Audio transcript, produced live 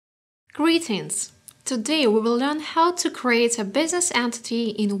Greetings! Today we will learn how to create a business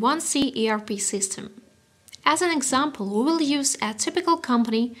entity in 1C ERP system. As an example, we will use a typical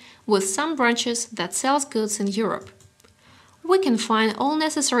company with some branches that sells goods in Europe. We can find all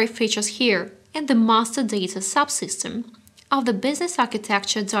necessary features here in the master data subsystem of the business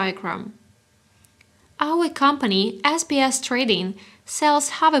architecture diagram. Our company, SBS Trading, sells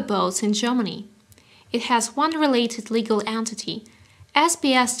hoverboards in Germany. It has one related legal entity,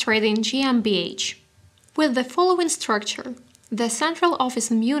 SBS Trading GmbH, with the following structure: the central office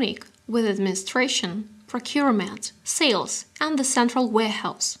in Munich with administration, procurement, sales, and the central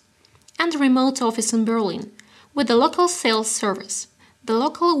warehouse, and the remote office in Berlin with the local sales service, the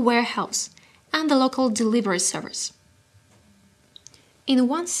local warehouse, and the local delivery service. In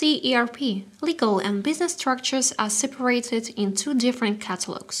 1C ERP, legal and business structures are separated in two different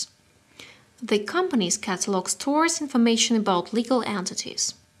catalogs. The company's catalog stores information about legal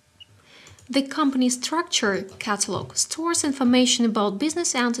entities. The company structure catalog stores information about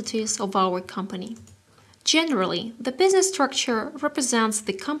business entities of our company. Generally, the business structure represents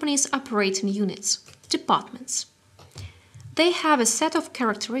the company's operating units, departments. They have a set of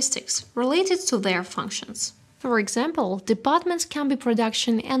characteristics related to their functions. For example, departments can be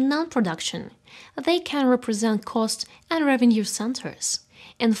production and non-production. They can represent cost and revenue centers.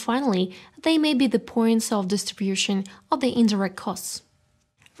 And finally, they may be the points of distribution of the indirect costs.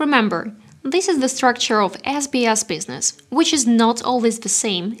 Remember, this is the structure of SBS business, which is not always the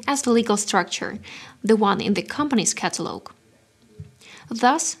same as the legal structure, the one in the company's catalog.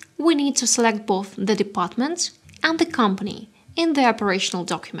 Thus, we need to select both the department and the company in the operational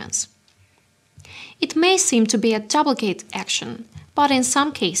documents. It may seem to be a duplicate action, but in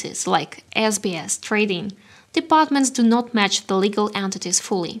some cases, like SBS Trading, departments do not match the legal entities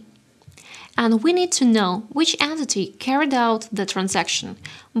fully. And we need to know which entity carried out the transaction,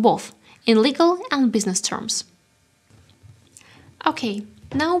 both in legal and business terms. Okay,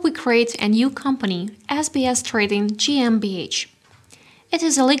 now we create a new company, SBS Trading GmbH. It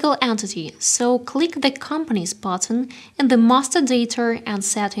is a legal entity, so click the Companies button in the Master Data and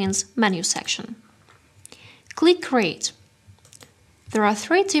Settings menu section. Click Create. There are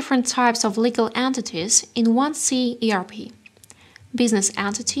three different types of legal entities in 1C ERP: business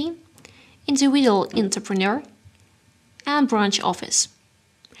entity, individual entrepreneur, and branch office.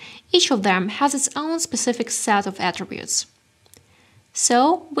 Each of them has its own specific set of attributes.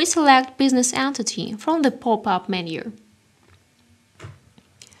 So, we select business entity from the pop-up menu.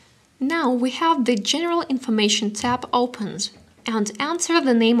 Now we have the General Information tab opened and enter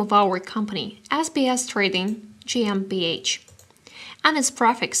the name of our company, SBS Trading GmbH, and its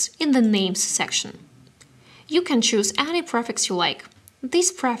prefix in the Names section. You can choose any prefix you like.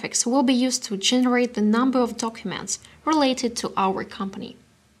 This prefix will be used to generate the number of documents related to our company.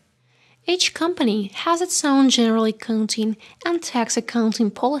 Each company has its own general accounting and tax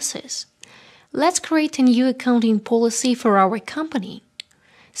accounting policies. Let's create a new accounting policy for our company.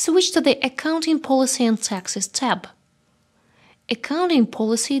 Switch to the Accounting Policy and Taxes tab. Accounting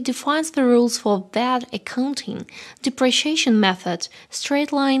policy defines the rules for VAT accounting, depreciation method,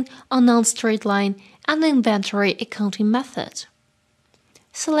 straight line or non-straight line, and the inventory accounting method.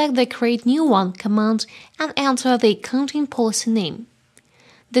 Select the Create New One command and enter the accounting policy name.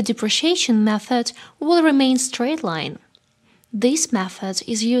 The depreciation method will remain straight line. This method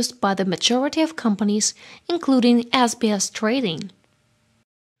is used by the majority of companies, including SBS Trading.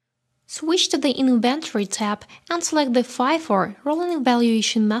 Switch to the Inventory tab and select the FIFO rolling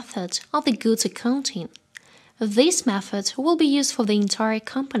evaluation method of the goods accounting. This method will be used for the entire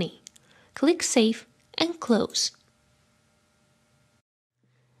company. Click Save and Close.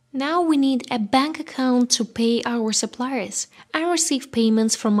 Now we need a bank account to pay our suppliers and receive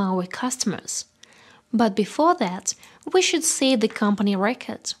payments from our customers. But before that, we should save the company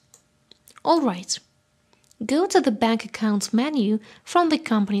record. Alright. Go to the Bank Accounts menu from the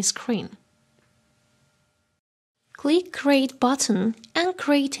company screen. Click Create button and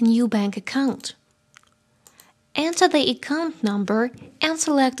create a new bank account. Enter the account number and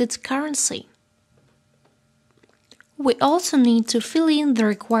select its currency. We also need to fill in the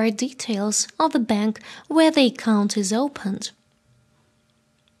required details of the bank where the account is opened.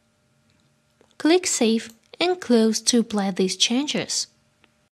 Click Save and Close to apply these changes.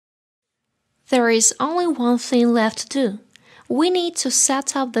 There is only one thing left to do. We need to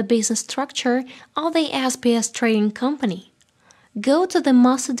set up the business structure of the SBS Trading Company. Go to the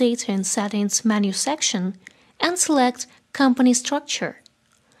Master Data and Settings menu section and select Company Structure.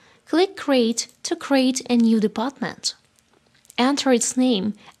 Click Create to create a new department. Enter its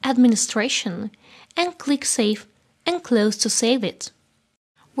name, Administration, and click Save and Close to save it.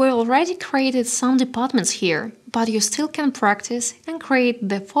 We already created some departments here, but you still can practice and create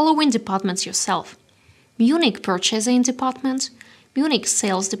the following departments yourself: Munich Purchasing Department, Munich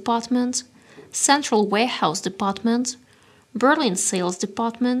Sales Department, Central Warehouse Department, Berlin Sales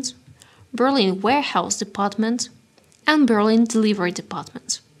Department, Berlin Warehouse Department, and Berlin Delivery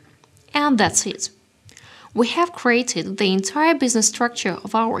Department. And that's it. We have created the entire business structure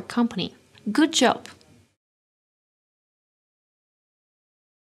of our company. Good job!